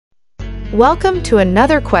Welcome to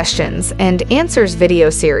another questions and answers video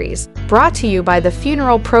series brought to you by the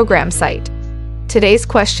Funeral Program site. Today's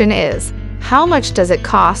question is, how much does it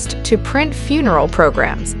cost to print funeral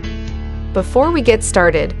programs? Before we get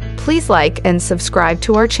started, please like and subscribe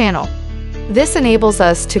to our channel. This enables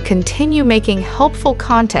us to continue making helpful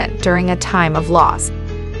content during a time of loss.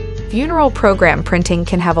 Funeral program printing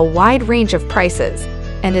can have a wide range of prices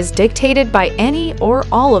and is dictated by any or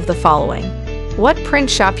all of the following: what print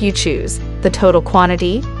shop you choose, the total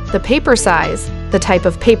quantity, the paper size, the type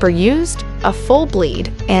of paper used, a full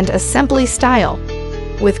bleed, and assembly style.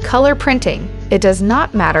 With color printing, it does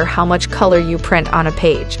not matter how much color you print on a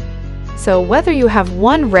page. So whether you have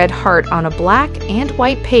one red heart on a black and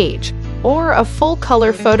white page or a full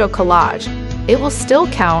color photo collage, it will still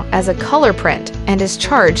count as a color print and is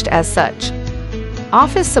charged as such.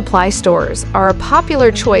 Office supply stores are a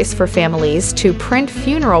popular choice for families to print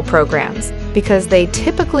funeral programs because they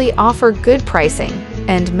typically offer good pricing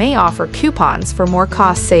and may offer coupons for more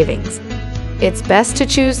cost savings. It's best to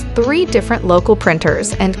choose 3 different local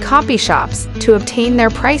printers and copy shops to obtain their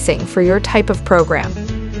pricing for your type of program.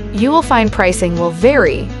 You will find pricing will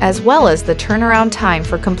vary as well as the turnaround time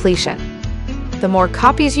for completion. The more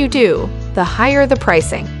copies you do, the higher the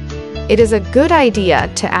pricing. It is a good idea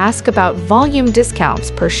to ask about volume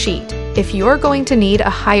discounts per sheet if you're going to need a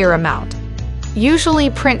higher amount. Usually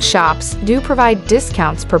print shops do provide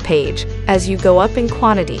discounts per page as you go up in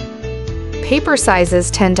quantity. Paper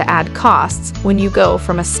sizes tend to add costs when you go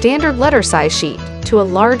from a standard letter size sheet to a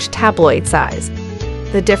large tabloid size.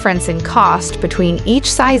 The difference in cost between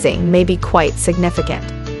each sizing may be quite significant.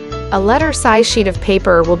 A letter size sheet of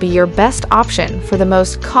paper will be your best option for the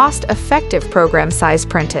most cost-effective program size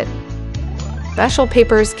printed. Special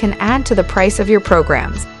papers can add to the price of your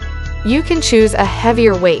programs. You can choose a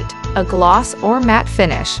heavier weight, a gloss or matte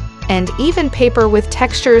finish, and even paper with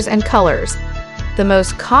textures and colors. The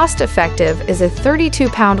most cost-effective is a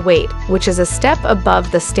 32-pound weight, which is a step above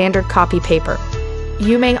the standard copy paper.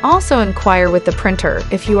 You may also inquire with the printer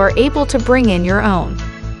if you are able to bring in your own.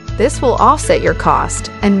 This will offset your cost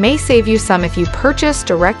and may save you some if you purchase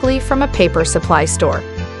directly from a paper supply store.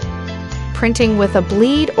 Printing with a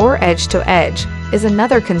bleed or edge-to-edge is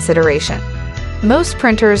another consideration. Most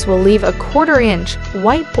printers will leave a 1/4 inch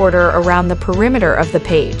white border around the perimeter of the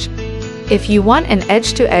page. If you want an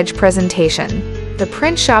edge-to-edge presentation, the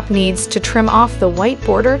print shop needs to trim off the white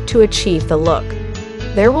border to achieve the look.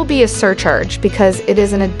 There will be a surcharge because it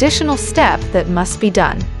is an additional step that must be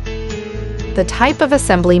done. The type of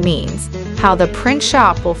assembly means how the print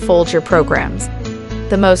shop will fold your programs.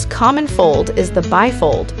 The most common fold is the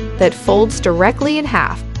bifold that folds directly in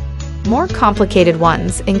half. More complicated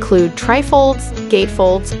ones include trifolds,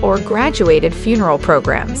 gatefolds, or graduated funeral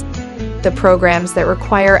programs. The programs that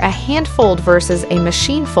require a hand fold versus a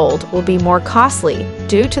machine fold will be more costly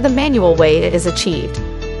due to the manual way it is achieved.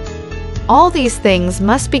 All these things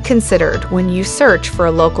must be considered when you search for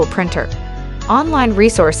a local printer. Online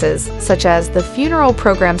resources, such as the Funeral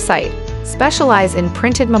Program site, specialize in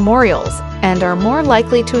printed memorials and are more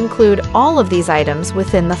likely to include all of these items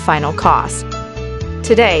within the final cost.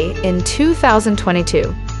 Today, in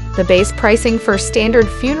 2022, the base pricing for standard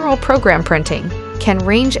funeral program printing can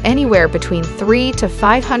range anywhere between $300 to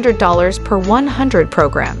 $500 per 100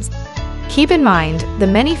 programs. Keep in mind the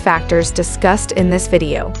many factors discussed in this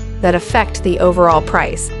video that affect the overall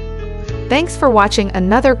price. Thanks for watching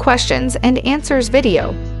another questions and answers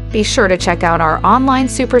video. Be sure to check out our online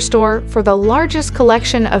superstore for the largest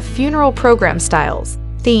collection of funeral program styles,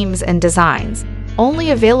 themes, and designs,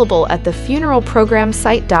 only available at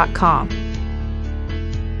thefuneralprogramsite.com.